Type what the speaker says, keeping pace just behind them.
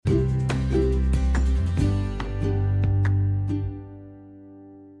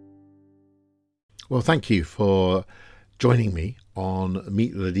Well, thank you for joining me on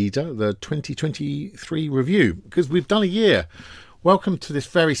Meet the Leader, the 2023 review, because we've done a year. Welcome to this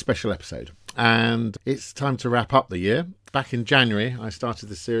very special episode. And it's time to wrap up the year. Back in January, I started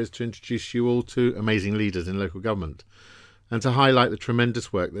this series to introduce you all to amazing leaders in local government and to highlight the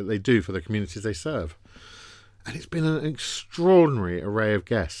tremendous work that they do for the communities they serve. And it's been an extraordinary array of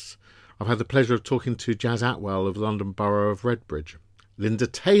guests. I've had the pleasure of talking to Jazz Atwell of London Borough of Redbridge, Linda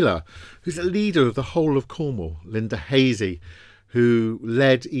Taylor, who's a leader of the whole of Cornwall, Linda Hazy, who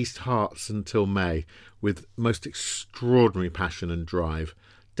led East Herts until May with most extraordinary passion and drive,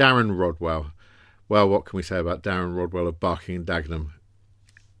 Darren Rodwell. Well, what can we say about Darren Rodwell of Barking and Dagenham?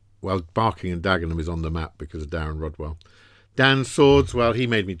 Well, Barking and Dagenham is on the map because of Darren Rodwell. Dan Swords, well, he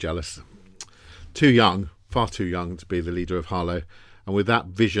made me jealous. Too young, far too young to be the leader of Harlow, and with that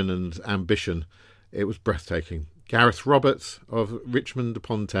vision and ambition, it was breathtaking. Gareth Roberts of Richmond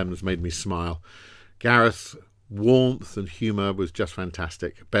upon Thames made me smile. Gareth's warmth and humour was just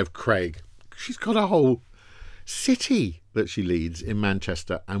fantastic. Bev Craig, she's got a whole city that she leads in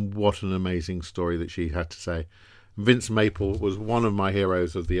Manchester, and what an amazing story that she had to say. Vince Maple was one of my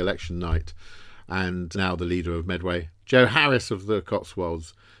heroes of the election night, and now the leader of Medway. Joe Harris of the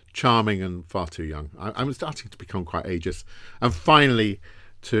Cotswolds, charming and far too young. I'm starting to become quite ageist. And finally,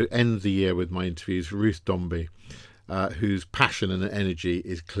 to end the year with my interviews, Ruth Dombey, whose passion and energy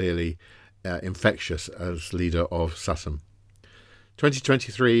is clearly infectious as leader of Sutton.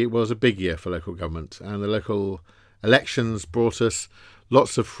 2023 was a big year for local government, and the local elections brought us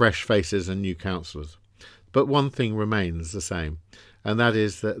lots of fresh faces and new councillors. But one thing remains the same, and that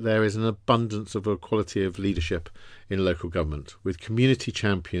is that there is an abundance of equality of leadership in local government, with community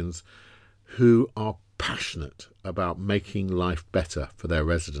champions who are passionate about making life better for their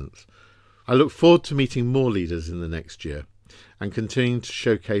residents. I look forward to meeting more leaders in the next year and continuing to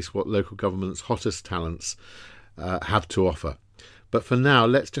showcase what local government's hottest talents have to offer. But for now,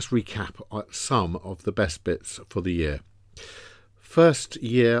 let's just recap some of the best bits for the year. First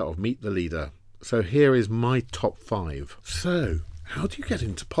year of Meet the Leader. So here is my top 5. So, how do you get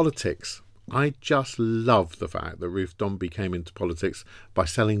into politics? I just love the fact that Ruth Dombey came into politics by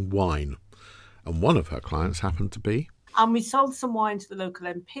selling wine. And one of her clients happened to be... And we sold some wine to the local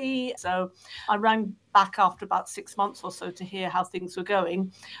MP. So I rang back after about 6 months or so to hear how things were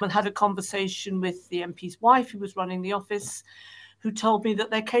going and had a conversation with the MP's wife, who was running the office, who told me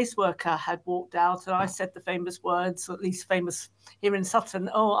that their caseworker had walked out. And I said the famous words, at least famous here in Sutton,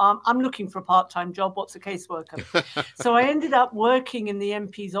 I'm looking for a part-time job. What's a caseworker? So I ended up working in the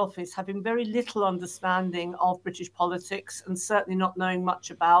MP's office, having very little understanding of British politics and certainly not knowing much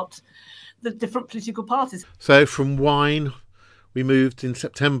about the different political parties. So from wine, we moved in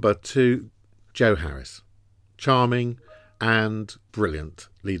September to Joe Harris, charming and brilliant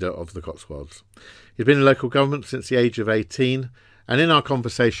leader of the Cotswolds. He'd been in local government since the age of 18, and in our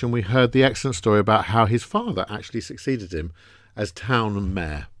conversation we heard the excellent story about how his father actually succeeded him as town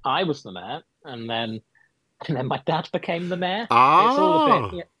mayor. I was the mayor, and then my dad became the mayor. Ah, it's all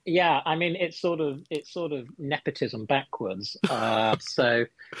a bit, yeah. I mean, it's sort of nepotism backwards. So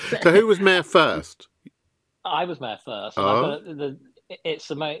who was mayor first? I was mayor first. Oh. It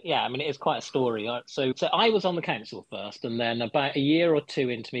is quite a story. So I was on the council first, and then about a year or two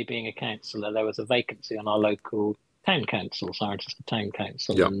into me being a councillor, there was a vacancy on our local town council, Cirencester Town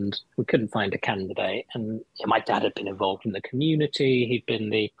Council, Yep. And we couldn't find a candidate. And my dad had been involved in the community. He'd been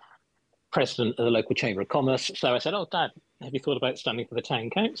the president of the local Chamber of Commerce. So I said, Dad, have you thought about standing for the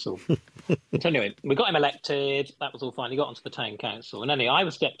town council? So anyway, we got him elected. That was all fine. He got onto the town council. And anyway, I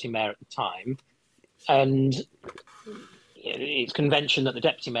was deputy mayor at the time. And it's convention that the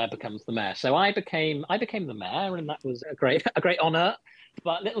deputy mayor becomes the mayor. So I became the mayor, and that was a great honour.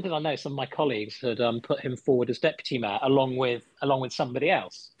 But little did I know, some of my colleagues had put him forward as deputy mayor along with somebody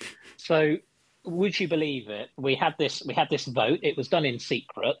else. So would you believe it? We had this vote. It was done in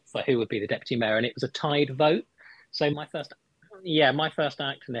secret for who would be the deputy mayor, and it was a tied vote. So my first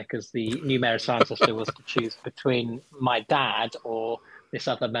act, Nick, as the new mayor of Cirencester was to choose between my dad or this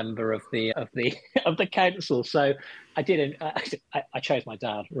other member of the council. So I didn't. I chose my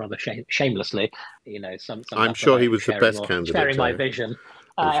dad rather shamelessly. I'm sure he was the best candidate. Sharing my vision.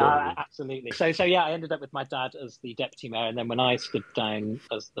 Sure. Absolutely. So yeah, I ended up with my dad as the deputy mayor, and then when I stood down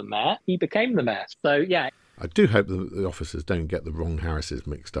as the mayor, he became the mayor. So yeah. I do hope that the officers don't get the wrong Harrises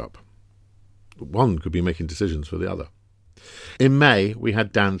mixed up. One could be making decisions for the other. In May, we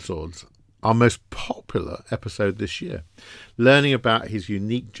had Dan Swords, our most popular episode this year, learning about his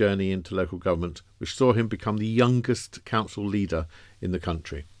unique journey into local government, which saw him become the youngest council leader in the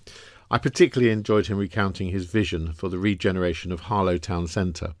country. I particularly enjoyed him recounting his vision for the regeneration of Harlow Town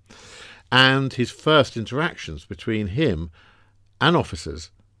Centre and his first interactions between him and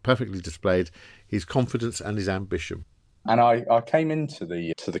officers perfectly displayed his confidence and his ambition. And I came into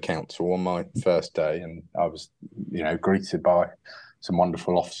the council on my first day, and I was, greeted by some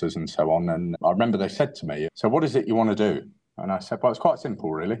wonderful officers and so on. And I remember they said to me, "So what is it you want to do?" And I said, "Well, it's quite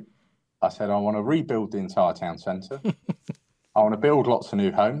simple, really." I said, "I want to rebuild the entire town centre. I want to build lots of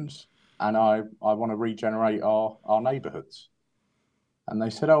new homes, and I want to regenerate our neighbourhoods." And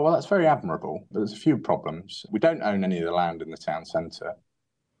they said, "Oh, well, that's very admirable, but there's a few problems. We don't own any of the land in the town centre.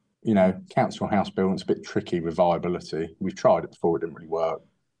 Council house building's a bit tricky with viability. We've tried it before, it didn't really work.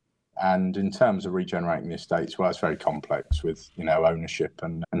 And in terms of regenerating the estates, well, it's very complex with, ownership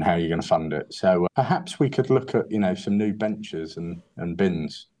and how you're going to fund it. So perhaps we could look at, some new benches and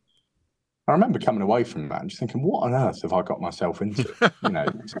bins." I remember coming away from that and just thinking, what on earth have I got myself into?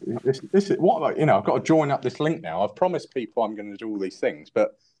 This is what, I've got to join up this link now. I've promised people I'm going to do all these things,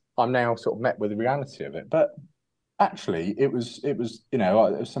 but I'm now sort of met with the reality of it. But actually, it was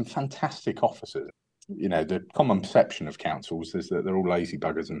some fantastic officers. The common perception of councils is that they're all lazy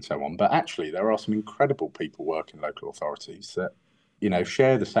buggers and so on. But actually, there are some incredible people working in local authorities that,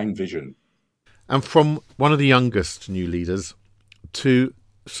 share the same vision. And from one of the youngest new leaders to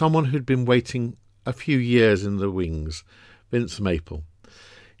someone who'd been waiting a few years in the wings, Vince Maple.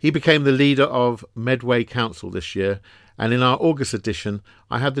 He became the leader of Medway Council this year, and in our August edition,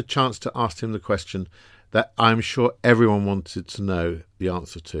 I had the chance to ask him the question that I'm sure everyone wanted to know the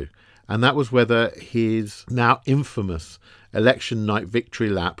answer to, and that was whether his now infamous election night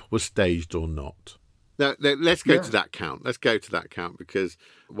victory lap was staged or not. Now, let's go to that count. Let's go to that count, because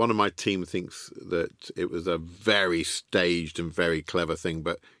one of my team thinks that it was a very staged and very clever thing.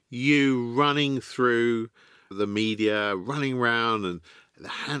 But you running through the media, running around,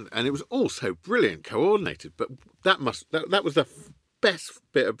 and it was all so brilliant, coordinated. But that was the best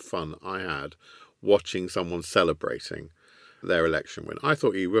bit of fun I had, watching someone celebrating their election win. I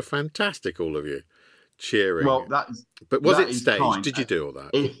thought you were fantastic, all of you. Cheering. Well, but was it staged? Did you do all that?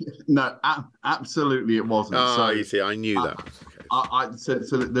 No, absolutely it wasn't. Oh, you see, I knew that.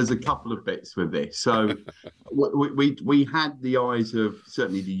 So there's a couple of bits with this. So we had the eyes of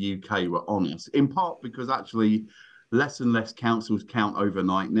certainly the UK were on us, in part because actually less and less councils count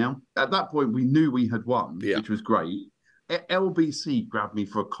overnight now. At that point, we knew we had won, which was great. LBC grabbed me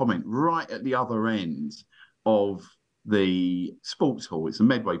for a comment right at the other end of the sports hall. It's a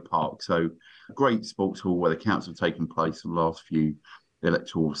Medway Park, so a great sports hall where the counts have taken place in the last few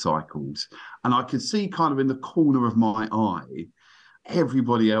electoral cycles. And I could see kind of in the corner of my eye,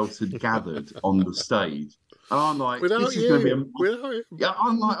 everybody else had gathered on the stage. And I'm like, this is going to be yeah,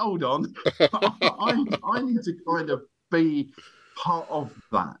 I'm like, hold on. I need to kind of be part of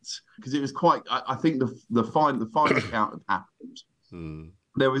that, because it was quite, I think the final count had happened.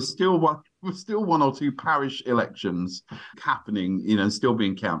 There was still one or two parish elections happening, still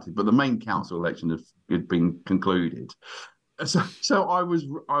being counted, but the main council election had been concluded. So I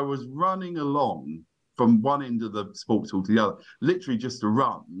was running along from one end of the sports hall to the other, literally just to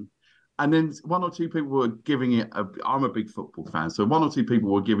run. And then one or two people were giving it I'm a big football fan, so one or two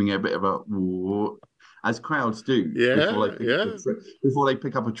people were giving it a bit of a whoa, as crowds do before they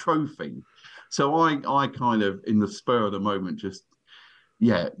pick up a trophy. So I kind of, in the spur of the moment, just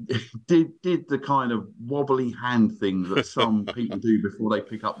did the kind of wobbly hand thing that some people do before they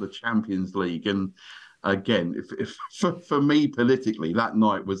pick up the Champions League. And again, if for me politically, that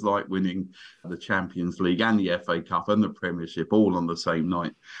night was like winning the Champions League and the FA Cup and the Premiership all on the same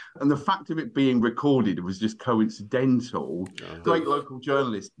night. And the fact of it being recorded was just coincidental. Great local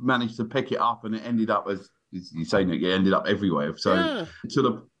journalists managed to pick it up, and it ended up, as you say, Nick, it ended up everywhere. So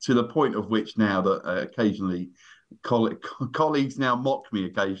to the point of which now that occasionally colleagues now mock me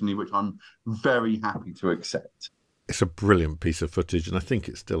occasionally, which I'm very happy to accept. It's a brilliant piece of footage, and I think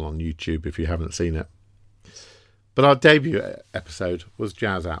it's still on YouTube if you haven't seen it. But our debut episode was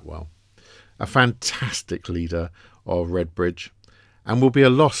Jas Atwell, a fantastic leader of Redbridge, and will be a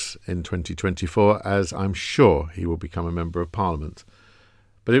loss in 2024, as I'm sure he will become a Member of Parliament.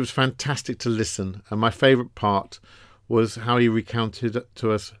 But it was fantastic to listen, and my favourite part was how he recounted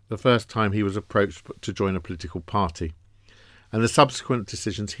to us the first time he was approached to join a political party, and the subsequent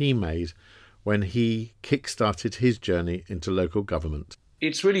decisions he made when he kick-started his journey into local government.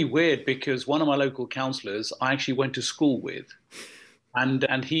 It's really weird, because one of my local councillors I actually went to school with,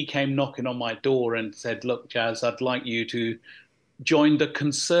 and he came knocking on my door and said, "Look, Jas, I'd like you to join the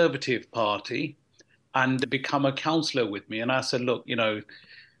Conservative Party and become a councillor with me." And I said, "Look,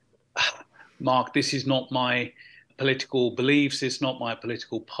 Mark, this is not my political beliefs, it's not my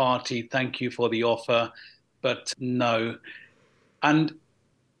political party. Thank you for the offer, but no." And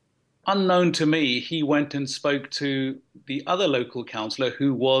Unknown to me, he went and spoke to the other local councillor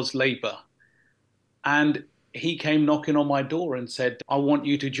who was Labour. And he came knocking on my door and said, I want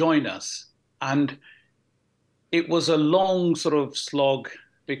you to join us. And it was a long sort of slog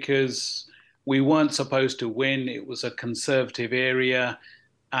because we weren't supposed to win. It was a Conservative area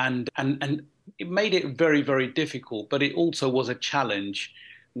and it made it very, very difficult. But it also was a challenge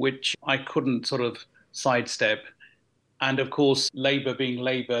which I couldn't sort of sidestep. And of course, Labour being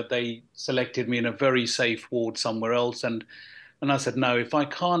Labour, they selected me in a very safe ward somewhere else. And I said, no, if I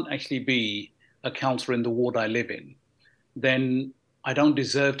can't actually be a councillor in the ward I live in, then I don't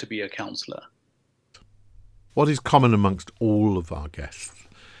deserve to be a councillor. What is common amongst all of our guests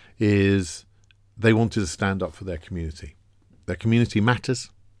is they wanted to stand up for their community. Their community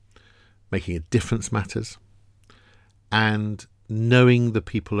matters, making a difference matters, and knowing the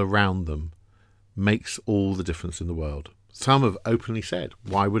people around them makes all the difference in the world. Some have openly said,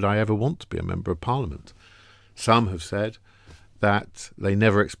 why would I ever want to be a member of Parliament? Some have said that they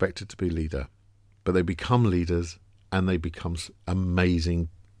never expected to be leader, but they become leaders and they become amazing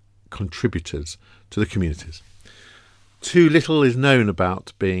contributors to the communities. Too little is known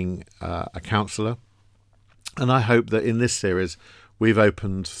about being a councillor, and I hope that in this series we've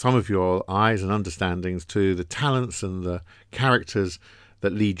opened some of your eyes and understandings to the talents and the characters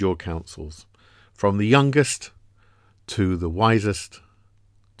that lead your councils. From the youngest to the wisest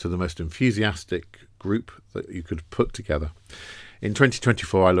to the most enthusiastic group that you could put together. In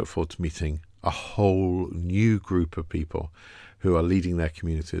 2024, I look forward to meeting a whole new group of people who are leading their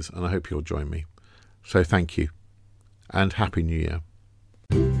communities, and I hope you'll join me. So thank you, and Happy New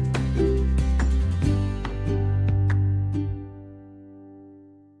Year.